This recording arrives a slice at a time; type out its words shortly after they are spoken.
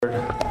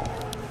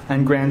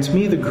and grant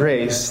me the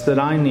grace that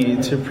I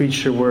need to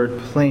preach your word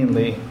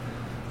plainly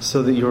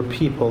so that your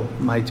people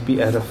might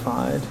be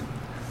edified.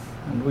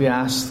 And we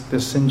ask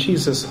this in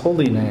Jesus'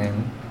 holy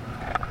name,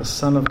 the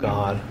Son of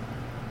God.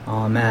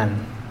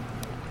 Amen.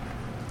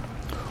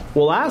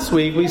 Well, last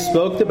week we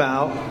spoke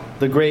about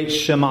the great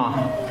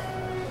Shema.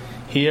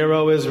 Hear,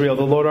 O Israel,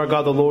 the Lord our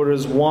God, the Lord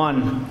is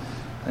one.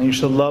 And you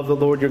shall love the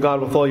Lord your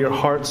God with all your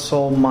heart,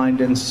 soul,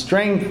 mind, and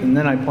strength. And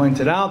then I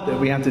pointed out that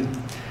we have to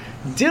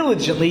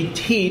diligently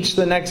teach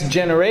the next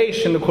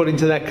generation, according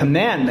to that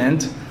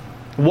commandment,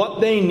 what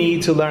they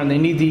need to learn. They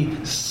need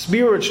the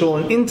spiritual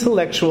and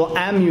intellectual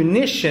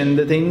ammunition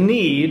that they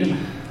need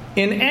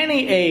in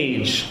any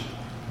age.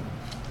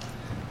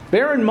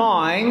 Bear in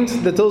mind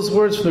that those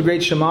words from the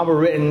Great Shema were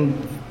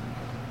written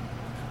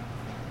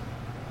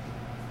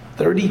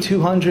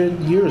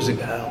 3,200 years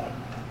ago.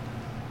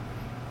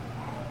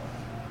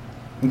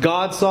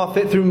 God saw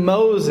fit through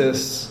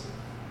Moses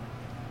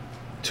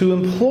to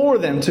implore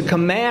them, to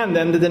command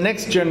them that the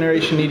next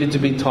generation needed to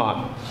be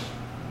taught.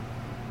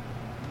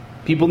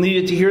 People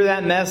needed to hear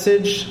that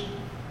message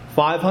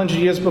 500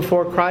 years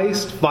before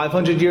Christ,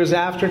 500 years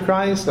after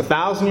Christ,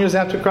 1,000 years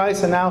after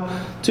Christ, and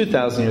now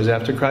 2,000 years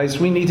after Christ.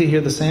 We need to hear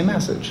the same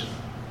message.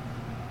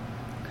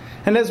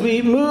 And as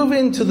we move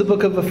into the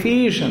book of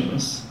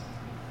Ephesians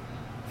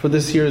for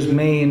this year's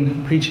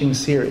main preaching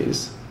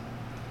series,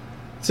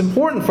 it's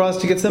important for us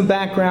to get some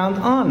background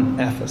on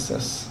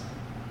Ephesus.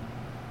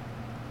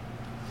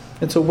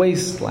 It's a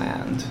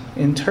wasteland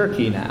in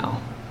Turkey now.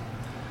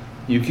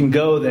 You can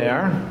go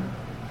there.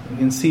 You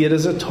can see it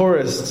as a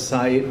tourist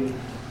site.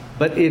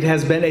 But it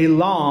has been a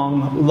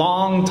long,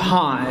 long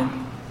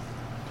time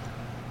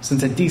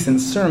since a decent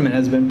sermon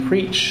has been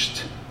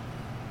preached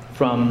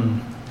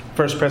from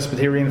First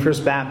Presbyterian,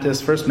 First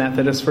Baptist, First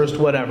Methodist, First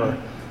whatever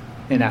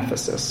in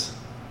Ephesus.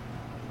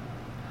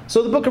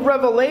 So the book of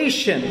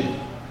Revelation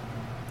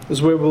is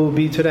where we'll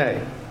be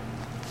today.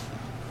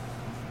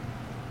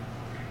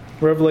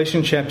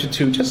 Revelation chapter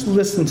 2. Just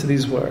listen to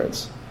these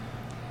words.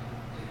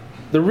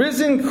 The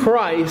risen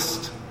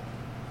Christ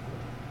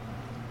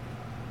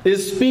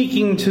is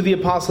speaking to the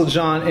Apostle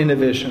John in a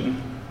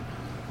vision.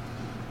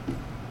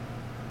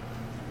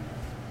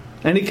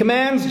 And he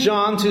commands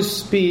John to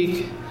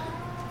speak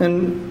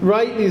and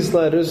write these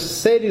letters,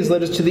 say these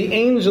letters to the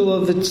angel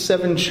of the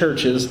 7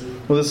 churches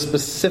with a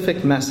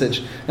specific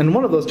message. And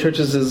one of those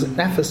churches is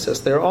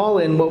Ephesus. They're all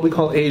in what we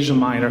call Asia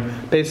Minor.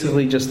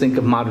 Basically, just think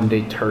of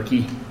modern-day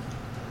Turkey.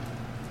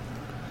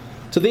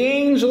 To the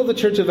angel of the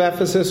church of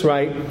Ephesus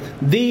write,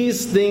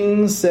 these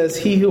things says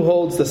he who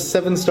holds the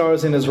 7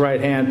 stars in his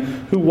right hand,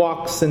 who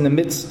walks in the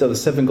midst of the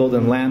 7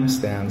 golden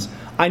lampstands.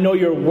 I know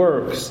your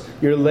works,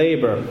 your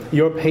labor,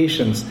 your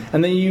patience,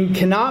 and that you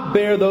cannot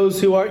bear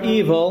those who are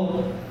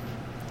evil,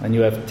 and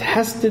you have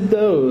tested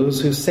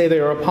those who say they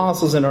are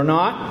apostles and are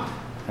not,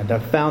 and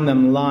have found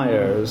them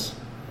liars.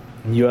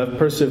 And you have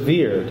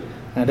persevered,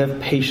 and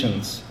have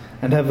patience,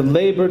 and have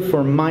labored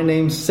for my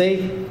name's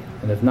sake,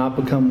 and have not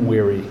become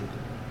weary.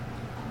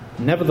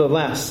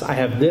 Nevertheless, I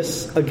have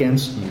this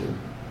against you,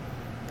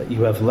 that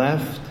you have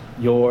left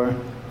your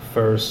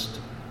first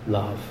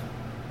love.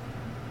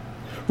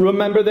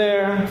 Remember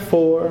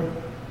therefore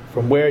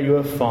from where you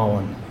have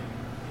fallen.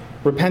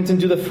 Repent and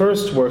do the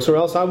first works, or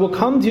else I will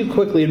come to you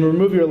quickly and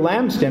remove your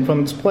lampstand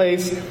from its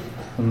place,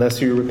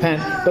 unless you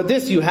repent. But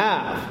this you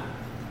have,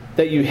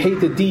 that you hate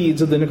the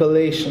deeds of the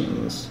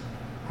Nicolaitans,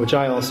 which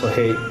I also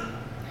hate.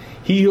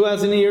 He who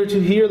has an ear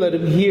to hear, let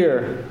him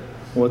hear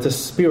what the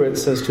Spirit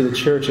says to the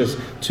churches.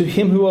 To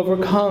him who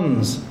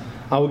overcomes,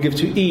 I will give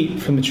to eat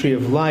from the tree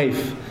of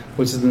life,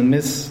 which is in the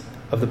midst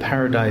of the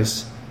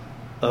paradise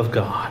of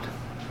God.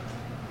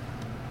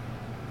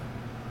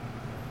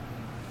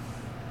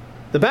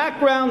 The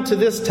background to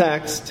this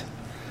text,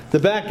 the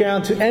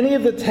background to any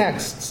of the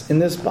texts in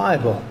this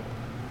Bible,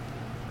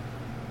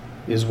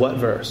 is what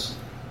verse?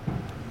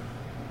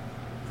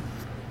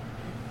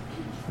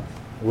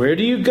 Where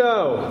do you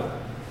go?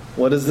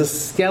 What is the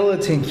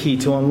skeleton key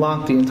to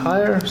unlock the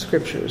entire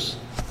Scriptures?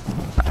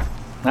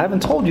 I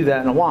haven't told you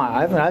that in a while.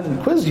 I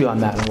haven't quizzed you on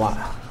that in a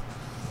while.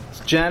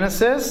 It's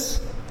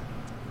Genesis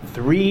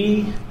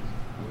 3.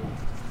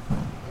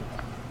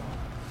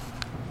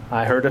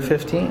 I heard a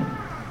 15.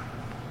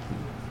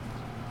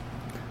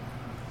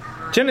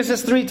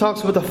 Genesis 3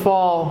 talks about the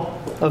fall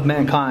of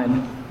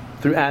mankind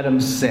through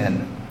Adam's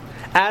sin.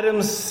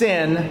 Adam's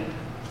sin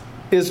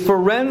is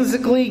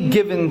forensically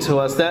given to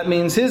us. That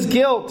means his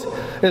guilt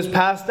is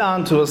passed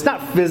on to us,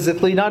 not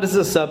physically, not as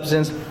a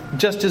substance,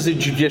 just as a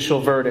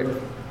judicial verdict.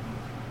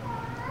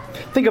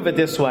 Think of it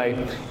this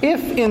way.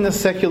 If in the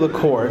secular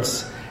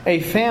courts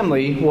a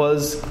family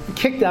was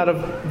kicked out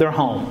of their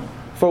home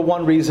for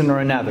one reason or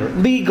another,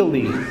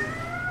 legally,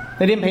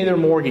 they didn't pay their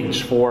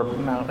mortgage for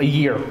a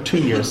year, 2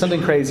 years,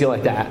 something crazy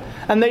like that,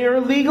 and they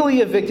are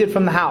legally evicted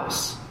from the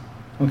house,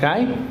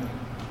 okay?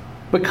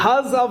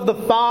 Because of the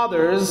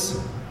father's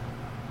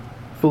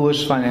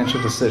foolish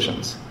financial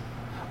decisions.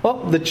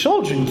 Well, the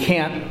children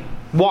can't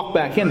walk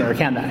back in there,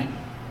 can they?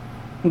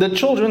 The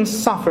children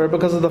suffer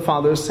because of the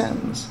father's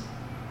sins.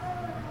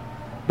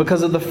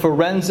 because of the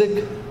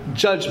forensic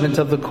judgment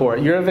of the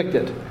court. You're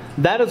evicted.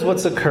 That is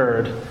what's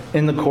occurred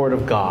in the court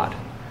of God.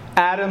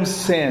 Adam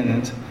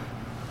sinned.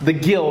 The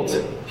guilt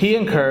he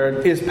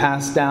incurred is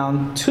passed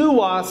down to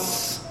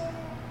us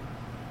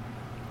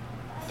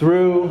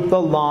through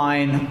the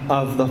line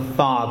of the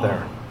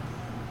Father.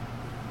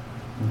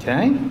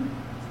 Okay?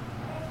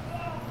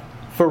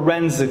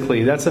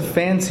 Forensically, that's a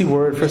fancy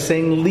word for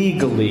saying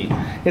legally.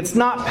 It's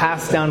not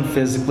passed down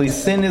physically.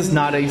 Sin is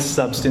not a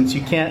substance.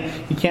 You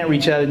can't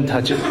reach out and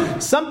touch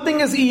it. Something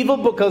is evil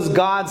because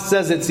God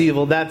says it's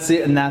evil. That's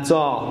it, and that's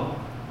all.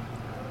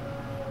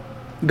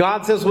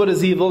 God says what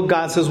is evil.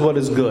 God says what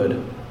is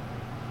good.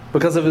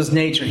 Because of his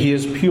nature, he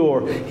is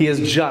pure, he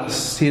is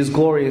just, he is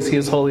glorious, he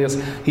is holy,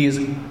 he is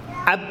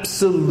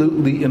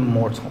absolutely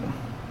immortal.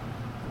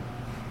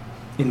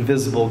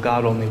 Invisible,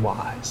 God only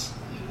wise.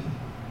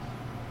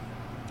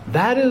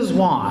 That is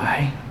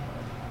why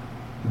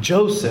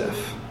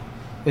Joseph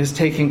is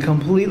taken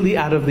completely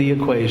out of the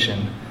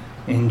equation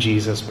in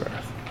Jesus'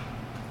 birth.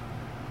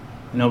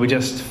 You know, we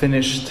just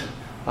finished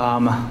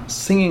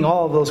singing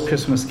all of those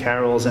Christmas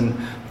carols and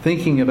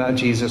thinking about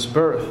Jesus'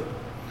 birth.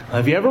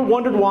 Have you ever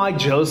wondered why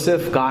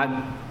Joseph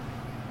got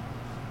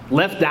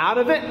left out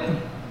of it?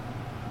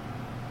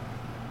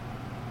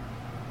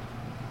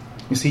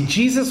 You see,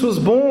 Jesus was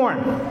born,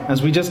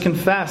 as we just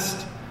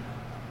confessed,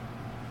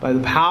 by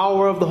the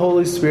power of the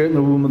Holy Spirit in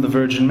the womb of the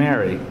Virgin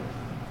Mary.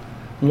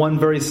 One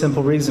very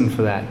simple reason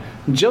for that.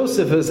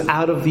 Joseph is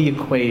out of the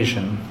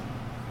equation.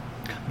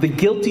 The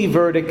guilty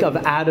verdict of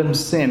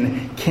Adam's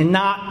sin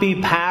cannot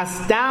be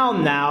passed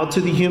down now to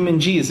the human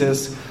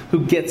Jesus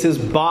who gets his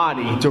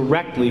body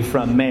directly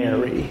from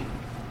Mary.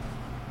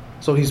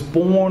 So he's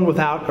born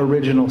without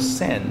original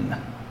sin,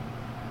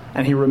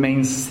 and he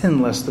remains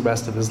sinless the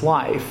rest of his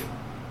life.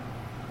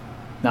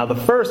 Now, the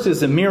first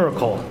is a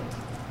miracle.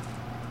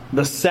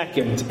 The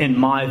second, in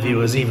my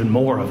view, is even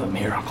more of a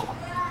miracle.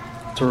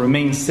 To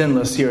remain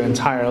sinless your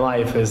entire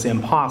life is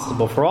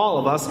impossible for all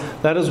of us.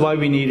 That is why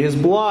we need his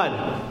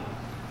blood.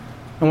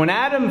 And when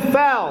Adam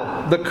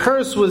fell, the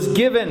curse was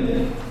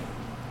given.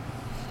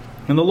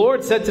 And the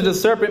Lord said to the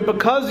serpent,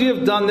 "Because you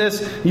have done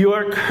this, you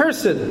are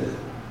cursed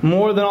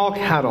more than all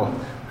cattle,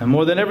 and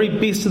more than every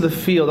beast of the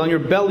field. On your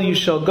belly you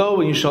shall go,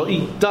 and you shall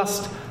eat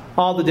dust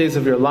all the days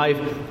of your life.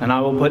 And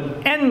I will put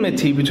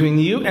enmity between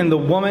you and the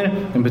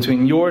woman, and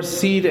between your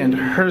seed and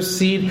her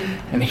seed.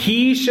 And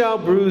he shall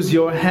bruise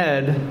your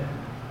head,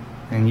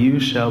 and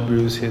you shall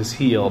bruise his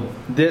heel."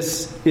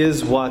 This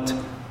is what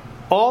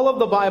all of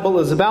the Bible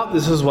is about.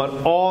 This is what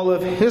all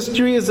of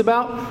history is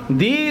about.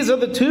 These are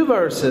the two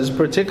verses,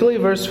 particularly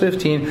verse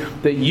 15,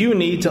 that you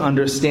need to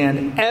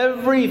understand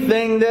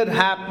everything that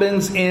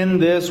happens in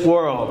this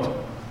world.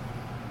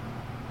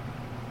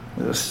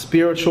 The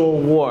spiritual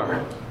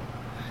war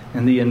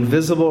in the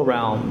invisible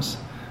realms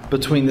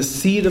between the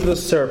seed of the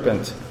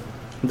serpent,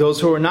 those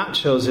who are not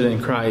chosen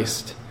in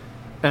Christ,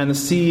 and the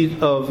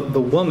seed of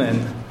the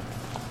woman.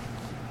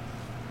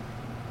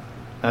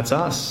 That's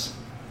us.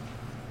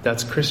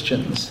 That's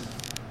Christians.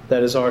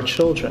 That is our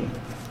children.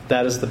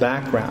 That is the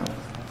background.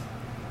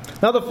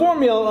 Now, the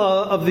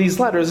formula of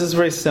these letters is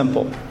very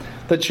simple.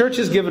 The church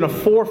is given a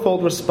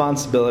fourfold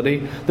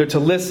responsibility. They're to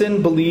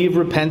listen, believe,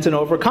 repent, and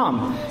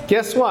overcome.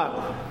 Guess what?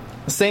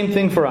 The same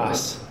thing for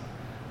us.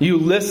 You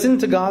listen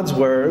to God's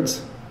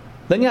words,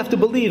 then you have to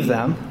believe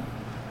them.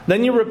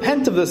 Then you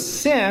repent of the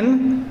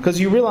sin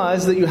because you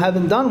realize that you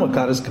haven't done what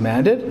God has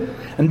commanded.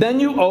 And then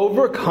you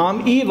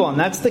overcome evil, and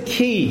that's the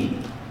key.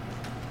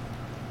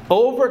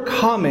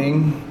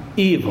 Overcoming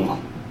evil.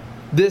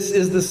 This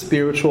is the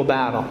spiritual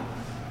battle.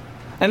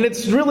 And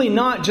it's really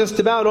not just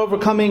about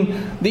overcoming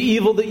the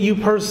evil that you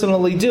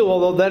personally do,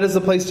 although that is the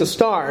place to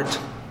start.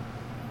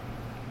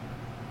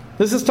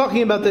 This is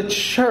talking about the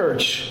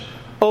church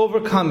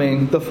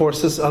overcoming the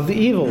forces of the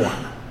evil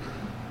one.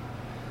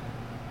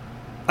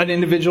 An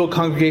individual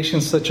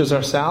congregation such as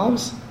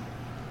ourselves,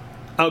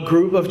 a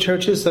group of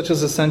churches such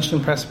as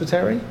Ascension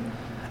Presbytery,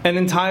 an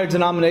entire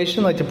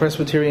denomination like the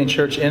Presbyterian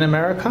Church in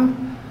America,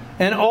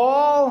 and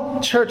all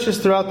churches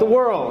throughout the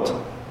world,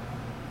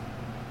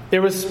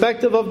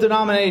 irrespective of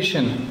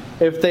denomination,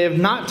 if they have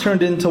not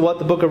turned into what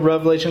the book of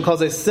Revelation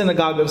calls a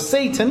synagogue of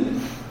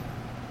Satan,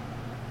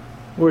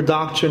 where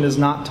doctrine is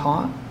not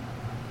taught,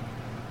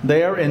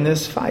 they are in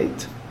this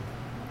fight.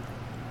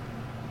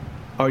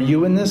 Are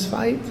you in this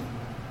fight?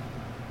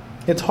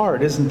 It's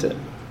hard, isn't it?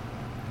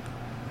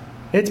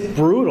 It's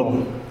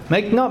brutal.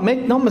 Make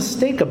no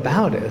mistake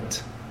about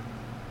it.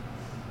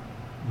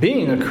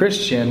 Being a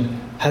Christian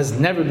has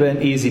never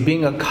been easy.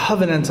 Being a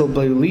covenantal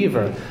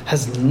believer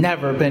has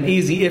never been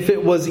easy. If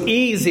it was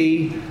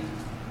easy,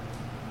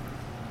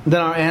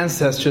 then our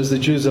ancestors, the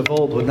Jews of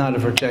old, would not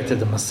have rejected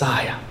the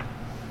Messiah.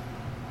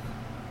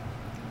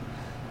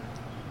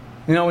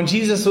 You know, when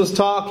Jesus was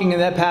talking in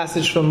that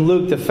passage from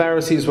Luke, the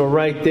Pharisees were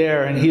right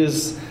there, and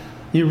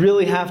you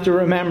really have to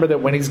remember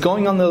that when he's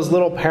going on those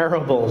little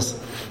parables,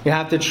 you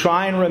have to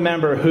try and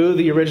remember who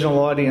the original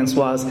audience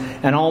was.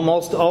 And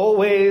almost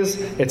always,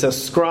 it's a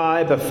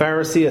scribe, a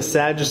Pharisee, a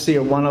Sadducee,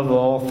 or one of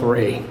all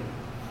three.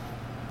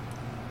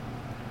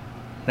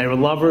 They were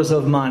lovers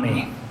of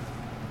money.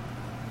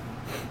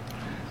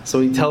 So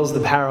he tells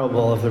the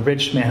parable of the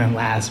rich man and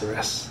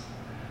Lazarus,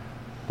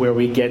 where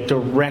we get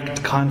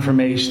direct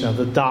confirmation of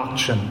the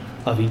doctrine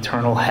of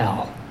eternal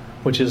hell,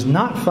 which is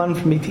not fun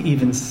for me to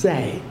even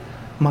say,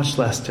 much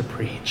less to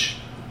preach.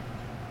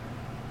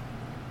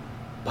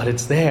 But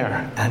it's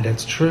there, and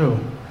it's true.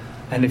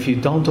 And if you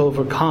don't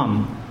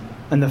overcome,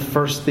 and the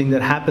first thing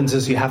that happens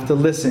is you have to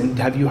listen.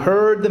 Have you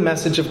heard the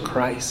message of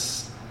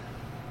Christ?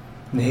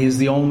 And He is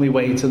the only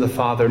way to the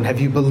Father. And have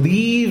you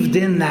believed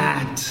in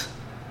that?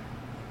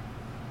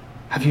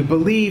 Have you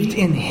believed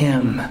in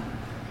Him?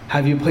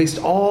 Have you placed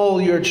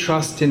all your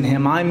trust in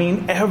Him? I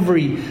mean,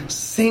 every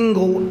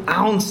single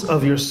ounce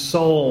of your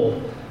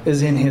soul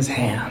is in His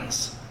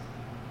hands,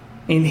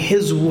 in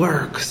His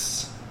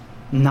works,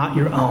 not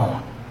your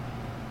own.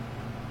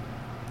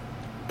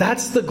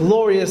 That's the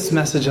glorious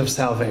message of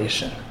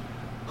salvation.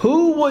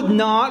 Who would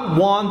not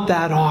want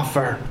that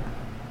offer?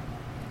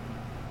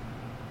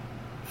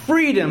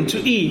 Freedom to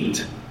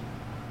eat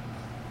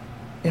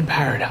in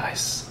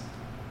paradise.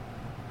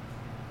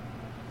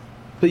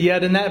 But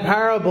yet in that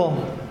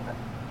parable,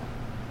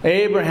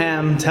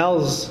 Abraham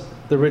tells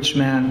the rich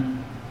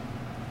man,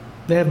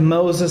 they have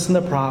Moses and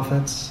the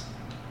prophets.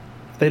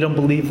 If they don't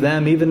believe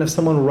them, even if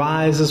someone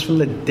rises from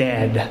the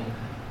dead,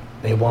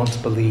 they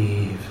won't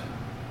believe.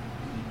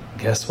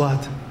 Guess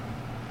what?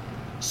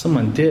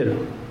 Someone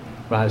did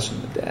rise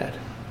from the dead.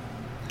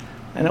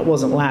 And it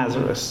wasn't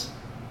Lazarus.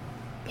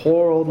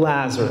 Poor old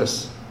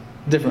Lazarus.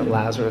 Different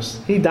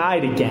Lazarus. He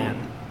died again.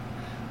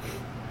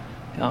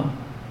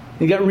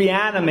 He got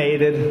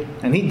reanimated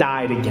and he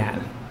died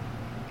again.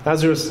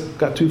 Lazarus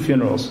got 2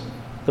 funerals.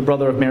 The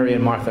brother of Mary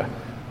and Martha.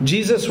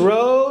 Jesus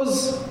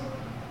rose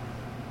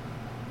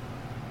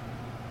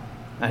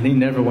and he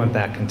never went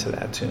back into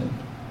that tomb.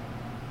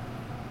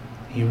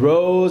 He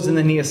rose and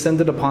then he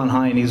ascended upon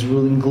high, and he's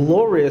ruling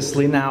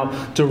gloriously now,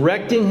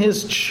 directing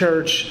his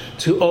church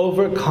to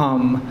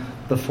overcome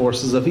the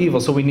forces of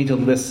evil. So we need to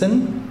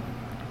listen.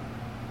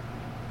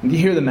 We need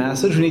to hear the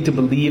message. We need to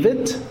believe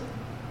it.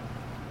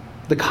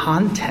 The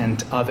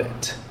content of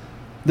it.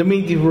 Then we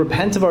need to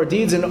repent of our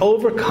deeds and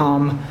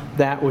overcome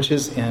that which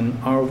is in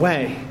our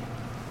way.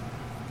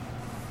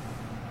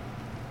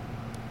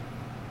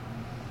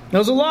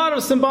 There's a lot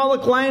of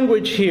symbolic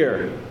language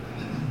here.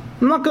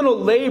 I'm not going to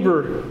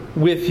labor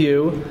with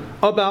you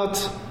about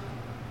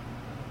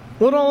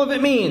what all of it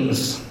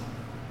means,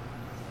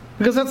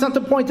 because that's not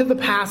the point of the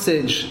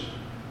passage.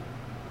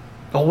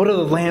 Oh, what are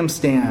the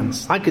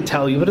lampstands? I could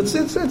tell you, but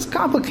it's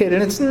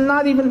complicated. It's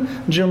not even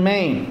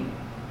germane.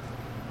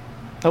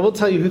 I will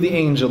tell you who the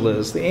angel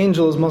is. The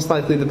angel is most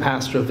likely the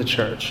pastor of the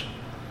church.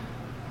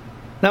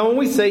 Now, when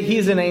we say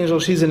he's an angel,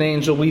 she's an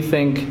angel, we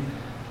think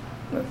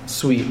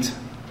sweet,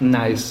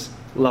 nice,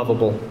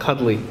 lovable,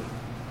 cuddly.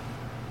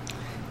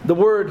 The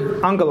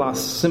word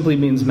angelos simply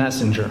means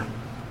messenger.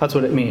 That's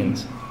what it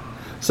means.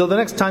 So the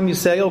next time you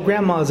say, oh,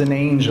 grandma's an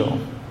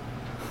angel,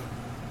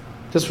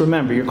 just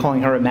remember you're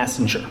calling her a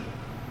messenger.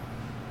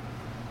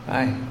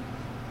 Right?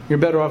 You're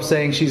better off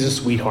saying she's a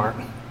sweetheart.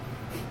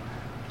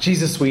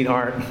 She's a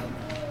sweetheart.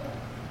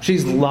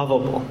 She's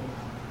lovable.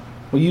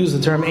 We use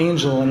the term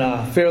angel in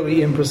a fairly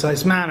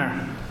imprecise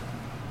manner.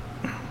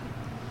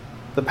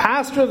 The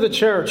pastor of the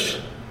church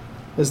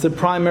is the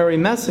primary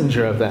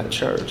messenger of that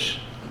church.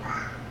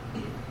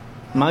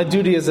 My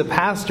duty as a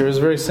pastor is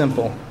very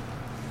simple.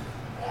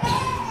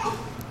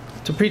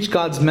 To preach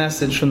God's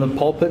message from the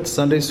pulpit,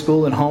 Sunday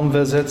school, and home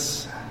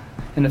visits.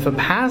 And if a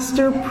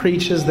pastor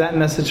preaches that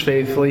message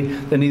faithfully,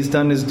 then he's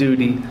done his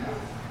duty.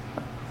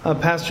 A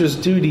pastor's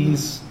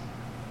duties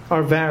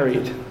are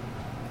varied,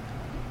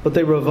 but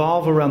they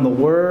revolve around the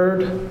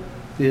Word,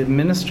 the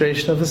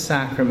administration of the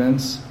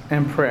sacraments,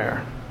 and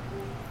prayer.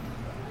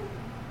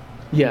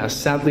 Yes,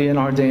 sadly in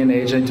our day and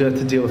age, I do have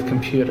to deal with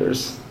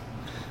computers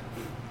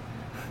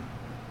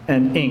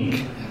and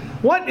ink.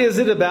 What is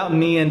it about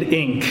me and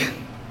ink?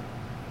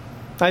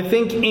 I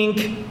think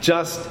ink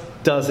just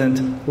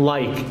doesn't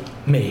like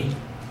me.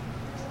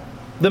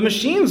 The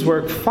machines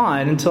work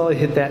fine until I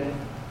hit that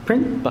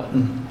print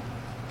button.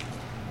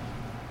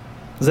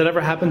 Does that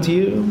ever happen to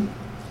you?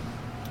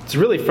 It's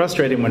really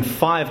frustrating when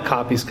 5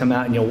 copies come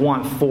out and you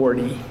want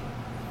 40.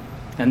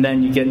 And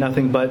then you get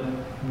nothing but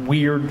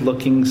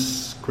weird-looking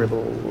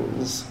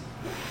scribbles.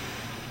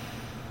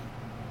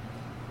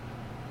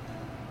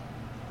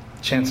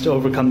 Chance to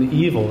overcome the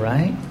evil,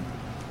 right?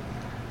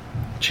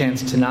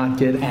 Chance to not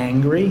get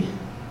angry.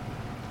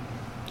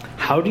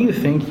 How do you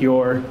think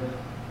your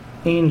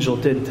angel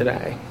did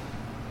today?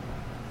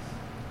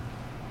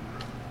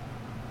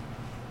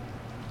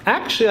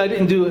 Actually, I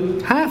didn't do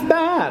half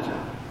bad.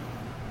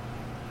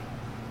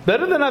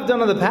 Better than I've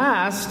done in the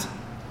past.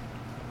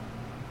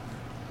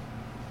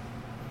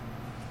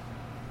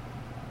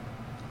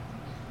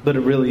 But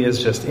it really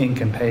is just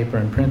ink and paper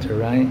and printer,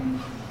 right?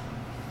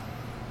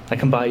 I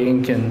can buy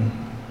ink and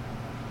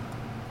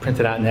print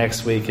it out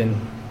next week and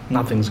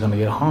nothing's going to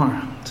get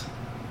harmed.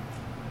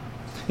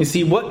 You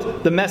see,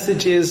 what the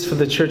message is for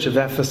the church of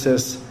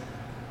Ephesus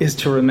is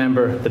to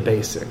remember the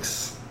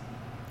basics.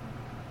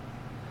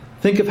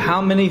 Think of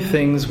how many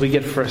things we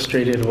get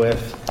frustrated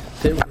with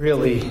that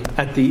really,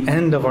 at the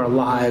end of our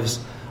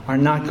lives, are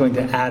not going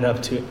to add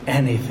up to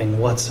anything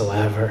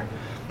whatsoever.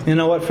 You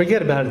know what?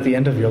 Forget about it at the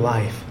end of your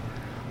life.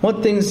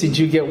 What things did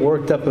you get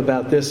worked up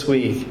about this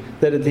week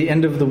that at the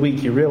end of the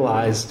week you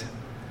realized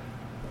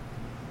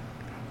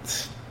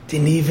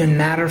didn't even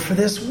matter for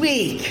this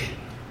week?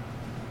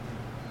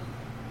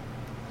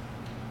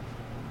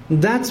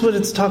 That's what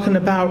it's talking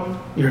about,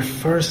 your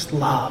first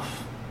love.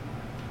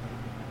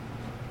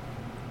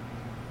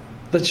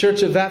 The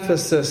church of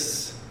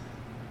Ephesus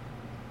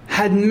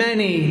had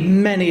many,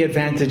 many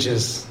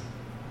advantages.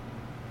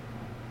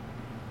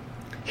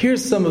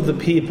 Here's some of the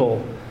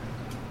people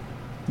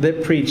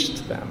that preached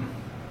to them.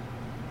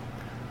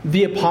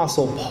 The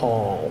Apostle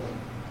Paul.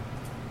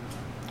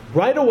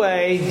 Right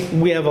away,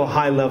 we have a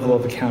high level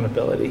of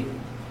accountability.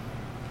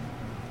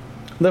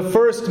 The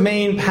first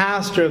main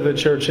pastor of the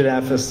church at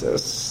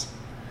Ephesus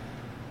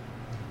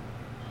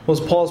was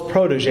Paul's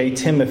protege,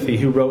 Timothy,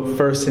 who wrote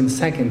 1st and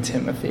 2nd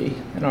Timothy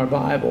in our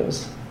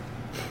Bibles.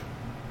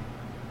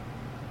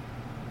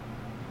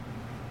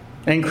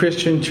 And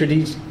Christian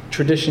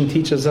tradition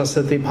teaches us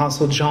that the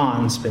Apostle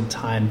John spent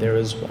time there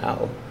as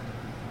well.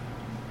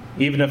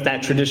 Even if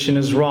that tradition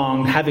is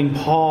wrong, having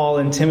Paul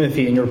and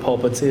Timothy in your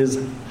pulpits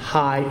is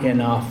high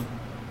enough.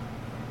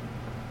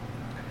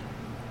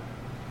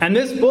 And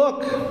this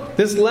book,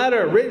 this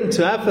letter written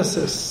to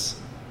Ephesus,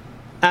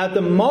 at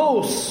the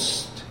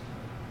most,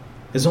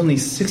 is only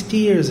 60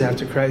 years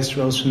after Christ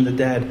rose from the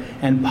dead,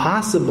 and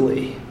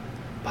possibly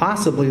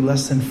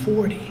less than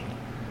 40.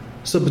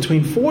 So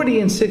between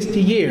 40 and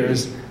 60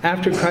 years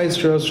after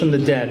Christ rose from the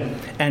dead,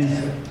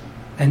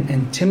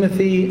 and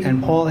Timothy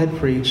and Paul had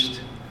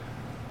preached,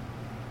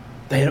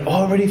 they had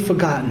already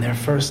forgotten their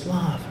first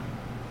love.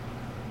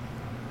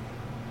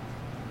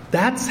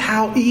 That's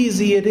how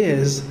easy it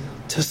is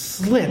to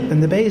slip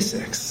in the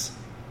basics.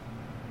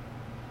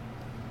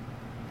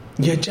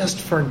 You just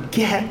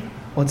forget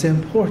what's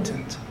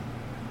important.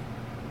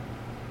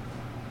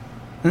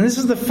 And this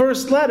is the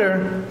first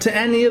letter to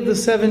any of the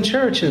 7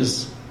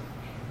 churches.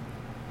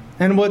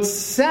 And what's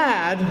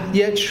sad,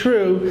 yet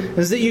true,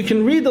 is that you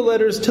can read the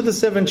letters to the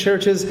 7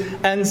 churches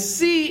and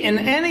see in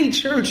any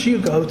church you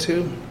go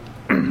to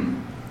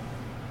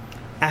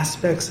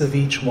aspects of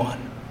each one.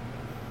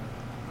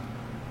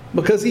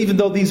 Because even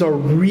though these are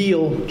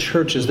real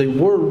churches, they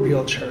were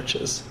real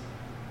churches.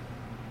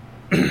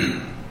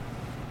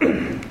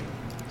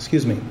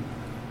 Excuse me.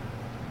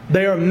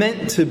 They are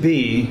meant to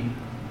be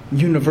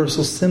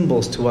universal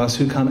symbols to us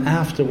who come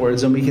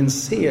afterwards, and we can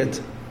see it.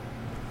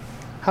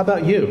 How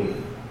about you?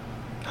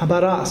 How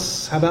about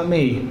us? How about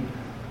me?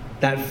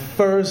 That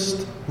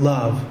first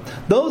love.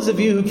 Those of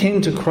you who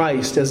came to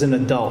Christ as an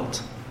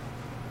adult,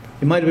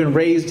 you might have been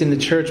raised in the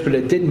church, but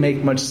it didn't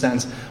make much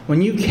sense.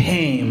 When you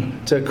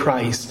came to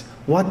Christ,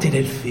 what did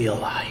it feel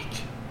like?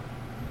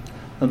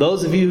 Now,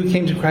 those of you who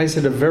came to Christ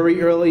at a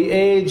very early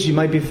age, you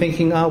might be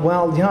thinking, I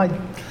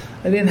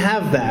didn't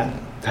have that.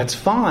 That's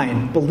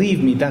fine.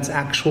 Believe me, that's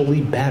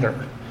actually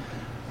better.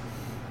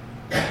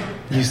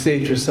 You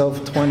saved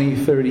yourself 20,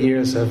 30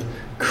 years of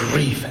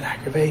grief and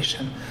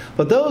aggravation.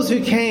 But those of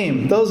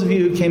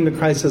you who came to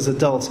Christ as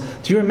adults,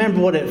 do you remember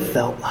what it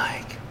felt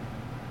like?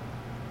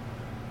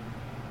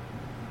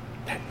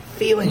 That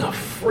feeling of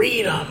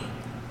freedom.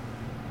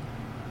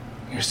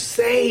 You're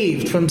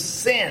saved from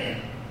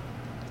sin.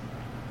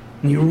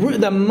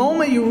 The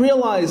moment you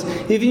realize,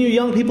 even you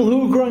young people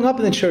who are growing up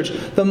in the church,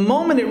 the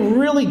moment it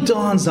really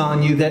dawns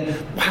on you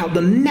that, wow,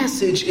 the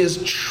message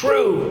is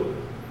true.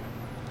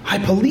 I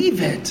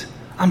believe it.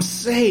 I'm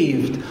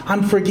saved.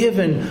 I'm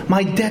forgiven.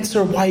 My debts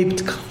are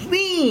wiped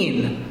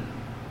clean.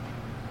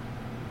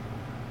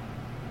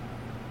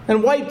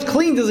 And wiped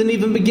clean doesn't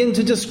even begin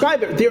to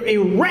describe it. They're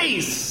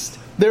erased.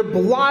 They're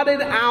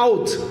blotted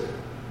out.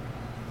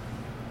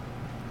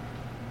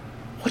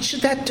 What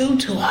should that do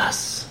to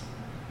us?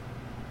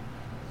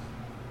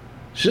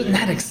 Shouldn't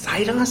that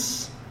excite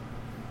us?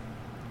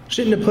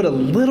 Shouldn't it put a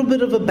little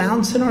bit of a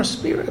bounce in our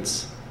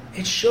spirits?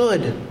 It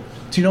should.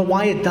 Do you know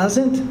why it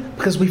doesn't?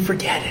 Because we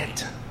forget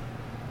it.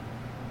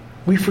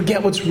 We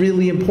forget what's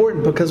really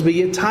important because we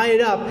get tied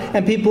up,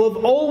 and people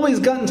have always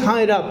gotten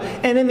tied up.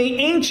 And in the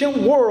ancient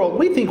world,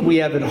 we think we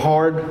have it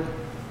hard. In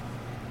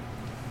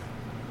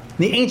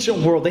the ancient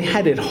world, they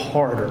had it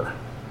harder.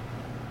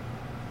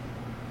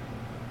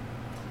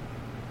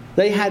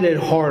 They had it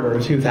harder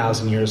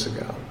 2,000 years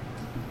ago.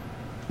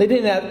 They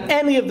didn't have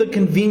any of the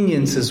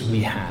conveniences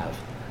we have.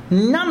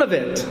 None of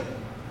it.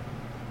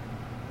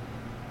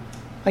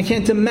 I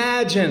can't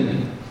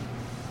imagine.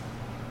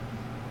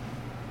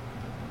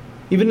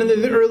 Even in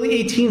the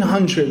early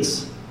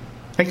 1800s,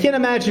 I can't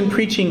imagine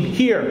preaching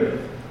here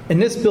in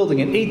this building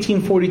in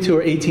 1842 or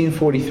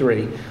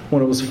 1843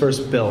 when it was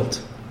first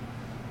built.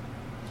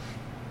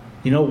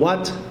 You know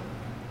what?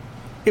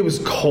 It was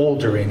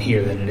colder in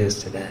here than it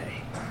is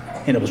today.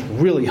 And it was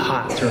really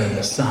hot during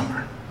the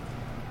summer.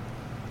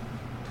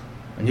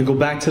 And you go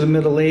back to the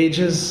Middle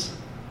Ages,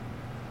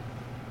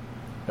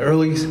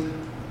 early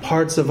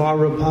parts of our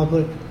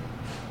republic,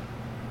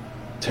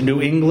 to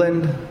New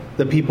England,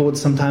 the people would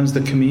sometimes,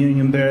 the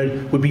communion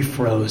bread would be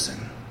frozen.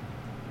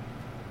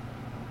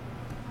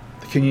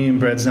 The communion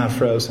bread's not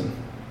frozen.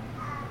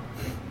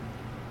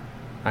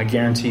 I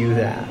guarantee you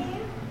that.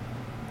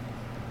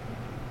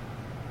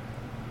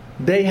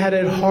 They had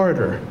it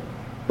harder.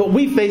 But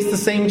we face the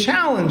same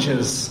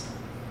challenges.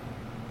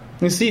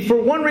 You see, for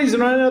one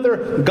reason or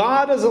another,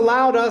 God has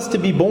allowed us to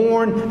be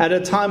born at a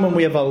time when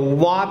we have a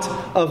lot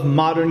of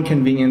modern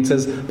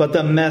conveniences, but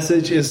the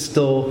message is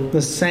still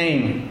the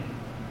same.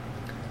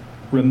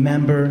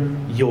 Remember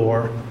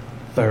your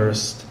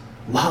first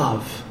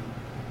love.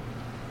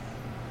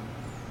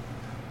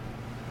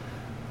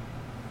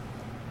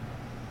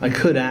 I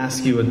could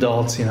ask you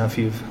adults, if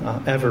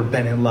you've ever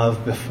been in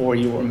love before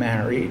you were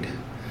married.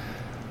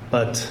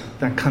 But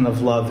that kind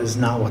of love is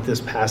not what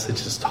this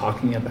passage is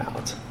talking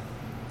about.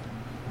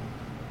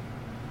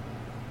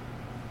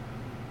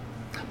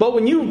 But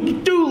when you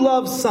do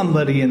love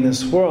somebody in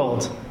this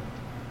world,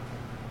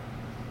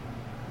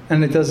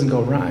 and it doesn't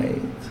go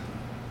right,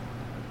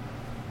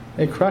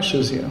 it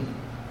crushes you.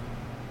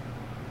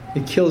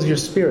 It kills your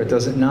spirit,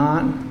 does it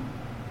not?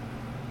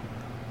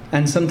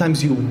 And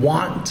sometimes you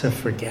want to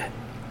forget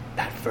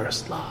that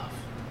first love.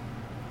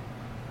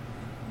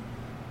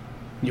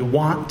 You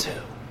want to.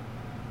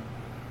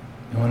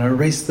 You want to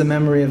erase the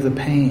memory of the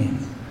pain.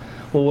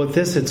 Well, with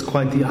this, it's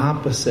quite the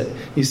opposite.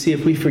 You see,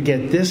 if we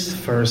forget this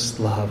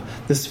first love,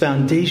 this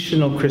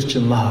foundational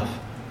Christian love,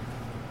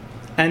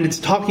 and it's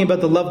talking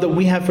about the love that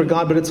we have for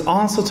God, but it's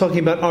also talking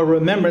about our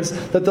remembrance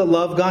that the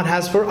love God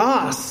has for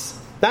us.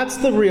 That's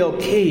the real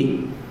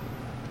key.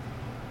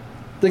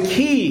 The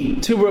key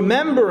to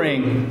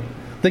remembering,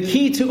 the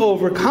key to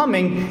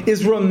overcoming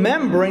is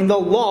remembering the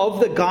love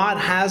that God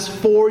has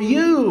for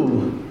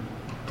you.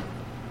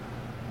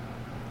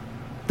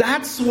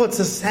 That's what's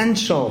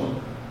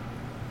essential.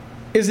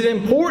 Is it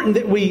important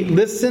that we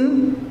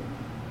listen,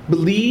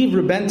 believe,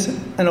 repent,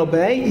 and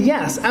obey?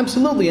 Yes,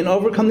 absolutely, and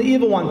overcome the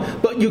evil one.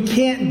 But you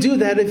can't do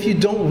that if you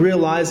don't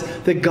realize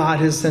that God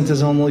has sent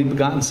His only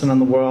begotten Son on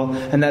the world,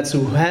 and that's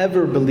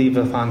whoever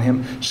believeth on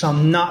Him shall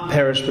not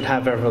perish but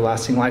have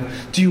everlasting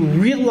life. Do you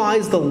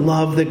realize the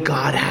love that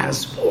God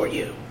has for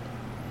you?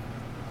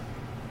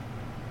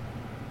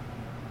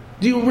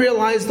 Do you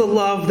realize the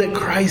love that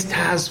Christ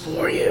has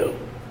for you?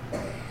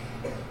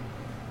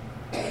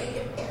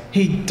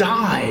 He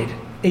died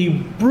a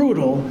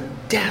brutal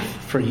death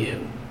for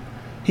you.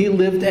 He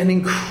lived an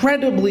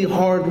incredibly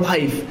hard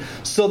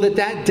life so that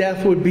that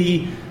death would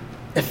be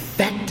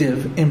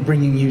effective in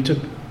bringing you to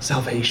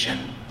salvation.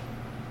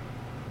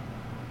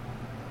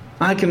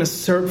 I can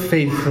assert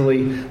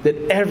faithfully that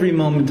every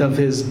moment of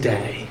His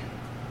day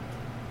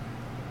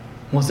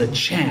was a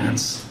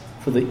chance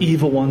for the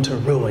evil one to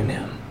ruin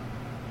Him.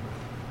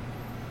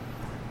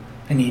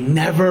 And He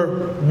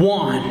never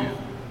won.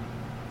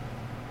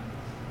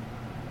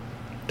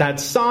 That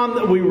psalm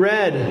that we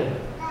read,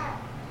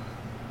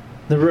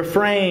 the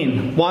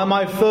refrain, "While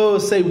my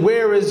foes say,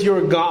 'Where is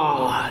your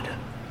God?'"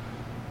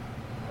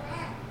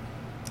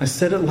 I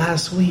said it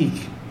last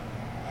week.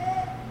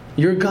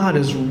 Your God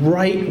is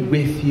right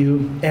with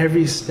you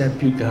every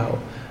step you go.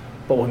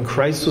 But when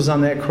Christ was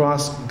on that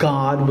cross,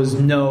 God was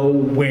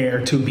nowhere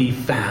to be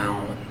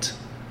found.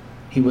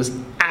 He was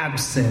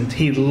absent.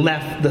 He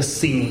left the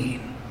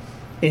scene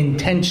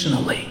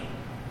intentionally.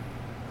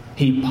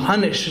 He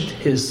punished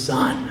His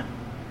Son.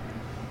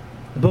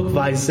 The book of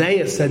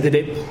Isaiah said that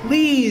it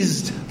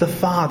pleased the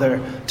Father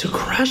to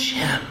crush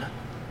Him.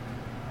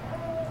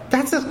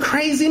 That's a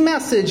crazy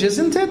message,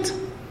 isn't it?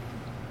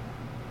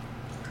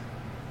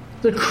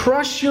 To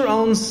crush your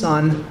own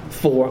Son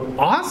for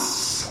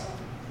us?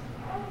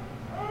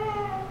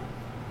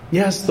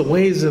 Yes, the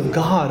ways of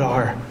God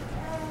are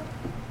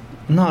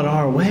not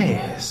our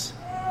ways.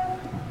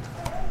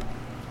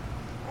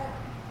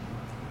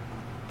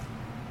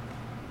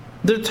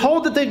 They're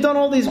told that they've done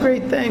all these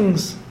great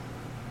things.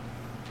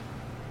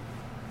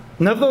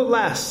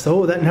 Nevertheless,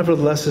 that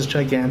nevertheless is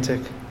gigantic.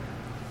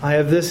 I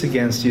have this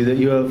against you, that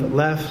you have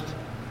left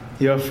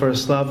your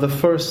first love. The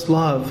first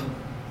love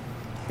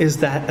is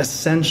that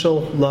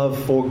essential love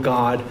for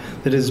God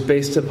that is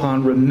based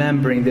upon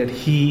remembering that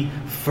He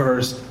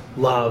first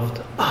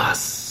loved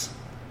us.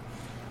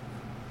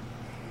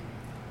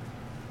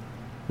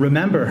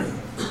 Remember.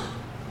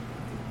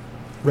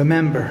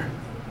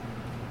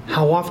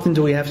 How often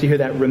do we have to hear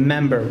that?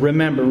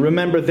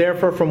 Remember,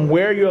 therefore, from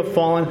where you have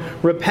fallen,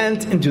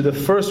 repent and do the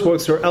first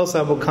works, or else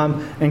I will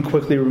come and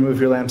quickly remove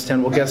your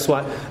lampstand. Well, guess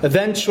what?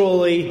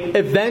 Eventually,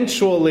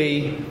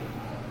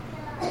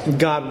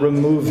 God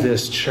removed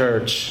this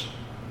church.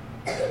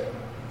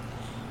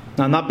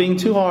 Now, I'm not being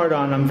too hard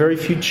on them. Very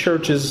few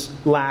churches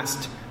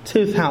last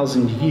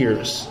 2,000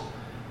 years.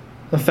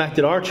 The fact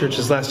that our church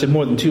has lasted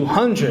more than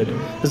 200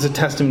 is a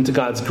testament to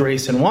God's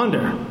grace and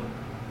wonder.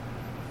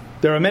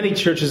 There are many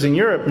churches in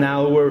Europe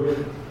now who are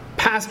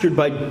pastored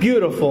by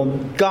beautiful,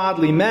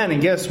 godly men. And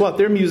guess what?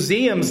 They're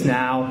museums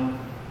now.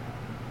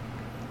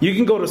 You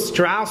can go to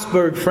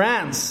Strasbourg,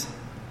 France.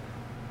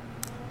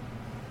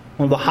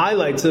 One of the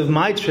highlights of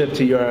my trip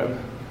to Europe,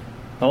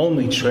 the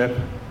only trip,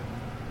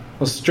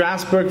 Well,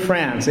 Strasbourg,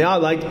 France. Yeah, I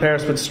liked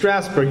Paris, but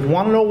Strasbourg. You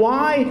want to know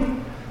why?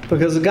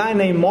 Because a guy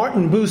named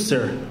Martin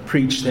Bucer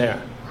preached there.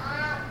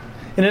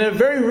 And in a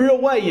very real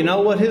way, you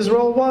know what his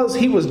role was?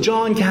 He was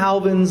John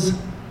Calvin's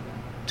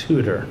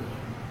tutor.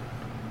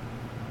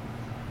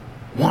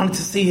 Wanted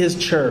to see his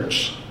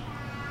church.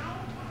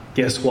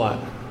 Guess what?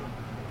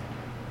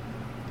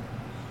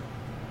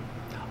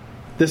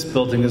 This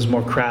building is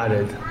more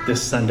crowded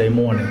this Sunday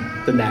morning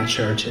than that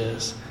church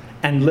is.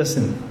 And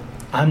listen,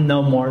 I'm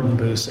no Martin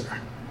Bucer.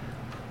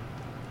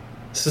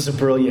 This is a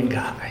brilliant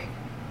guy.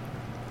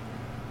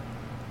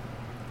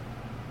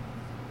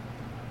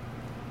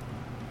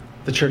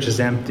 The church is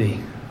empty.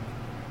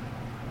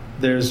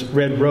 There's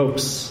red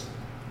ropes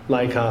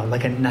like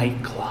a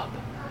nightclub,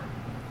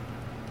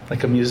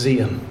 like a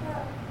museum.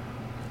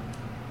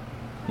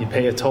 You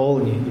pay a toll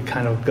and you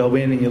kind of go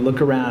in and you look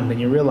around and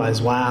you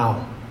realize,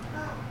 wow,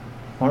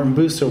 Martin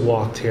Bucer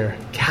walked here.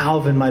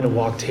 Calvin might have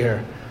walked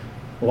here.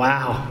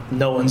 Wow,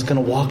 no one's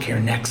going to walk here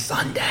next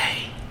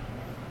Sunday.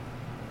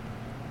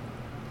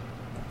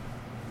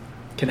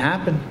 Can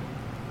happen.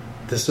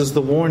 This is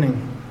the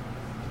warning.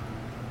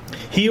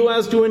 He who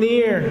has to an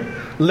ear,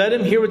 let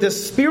him hear what the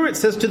Spirit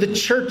says to the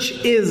church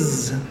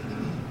is.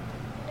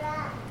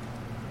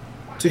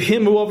 To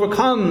him who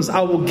overcomes,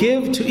 I will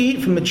give to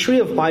eat from the tree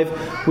of life,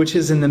 which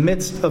is in the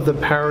midst of the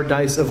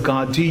paradise of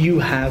God. Do you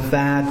have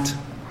that?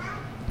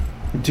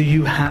 Do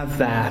you have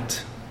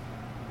that?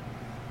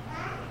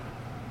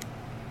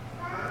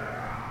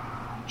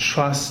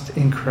 Trust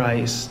in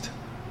Christ.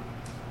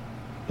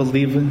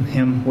 Believe in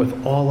Him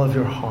with all of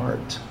your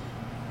heart.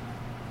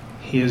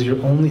 He is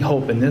your only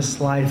hope in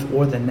this life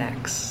or the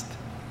next.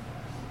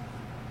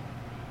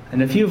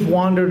 And if you've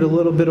wandered a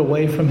little bit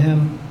away from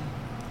Him,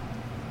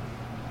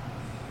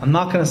 I'm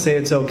not going to say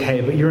it's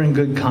okay, but you're in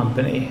good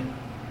company.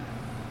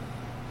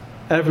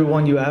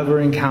 Everyone you ever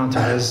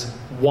encounter has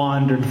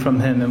wandered from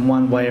Him in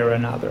one way or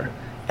another.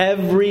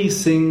 Every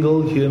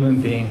single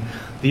human being.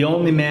 The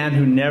only man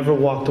who never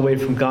walked away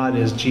from God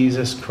is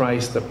Jesus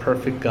Christ, the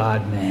perfect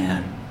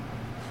God-man.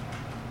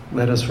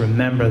 Let us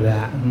remember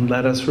that and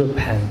let us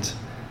repent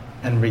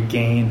and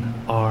regain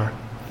our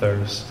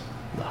first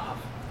love.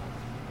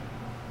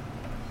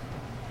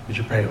 Would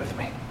you pray with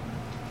me?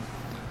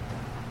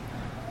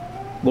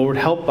 Lord,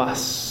 help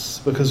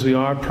us because we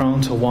are prone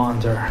to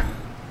wander.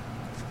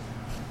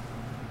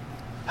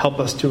 Help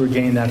us to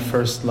regain that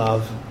first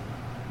love.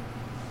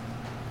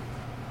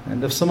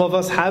 And if some of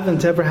us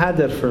haven't ever had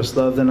that first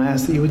love, then I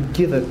ask that you would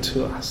give it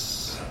to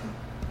us.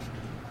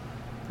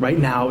 Right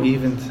now,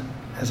 even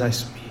as I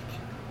speak.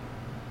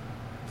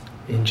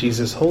 In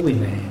Jesus' holy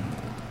name,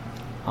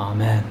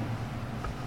 amen.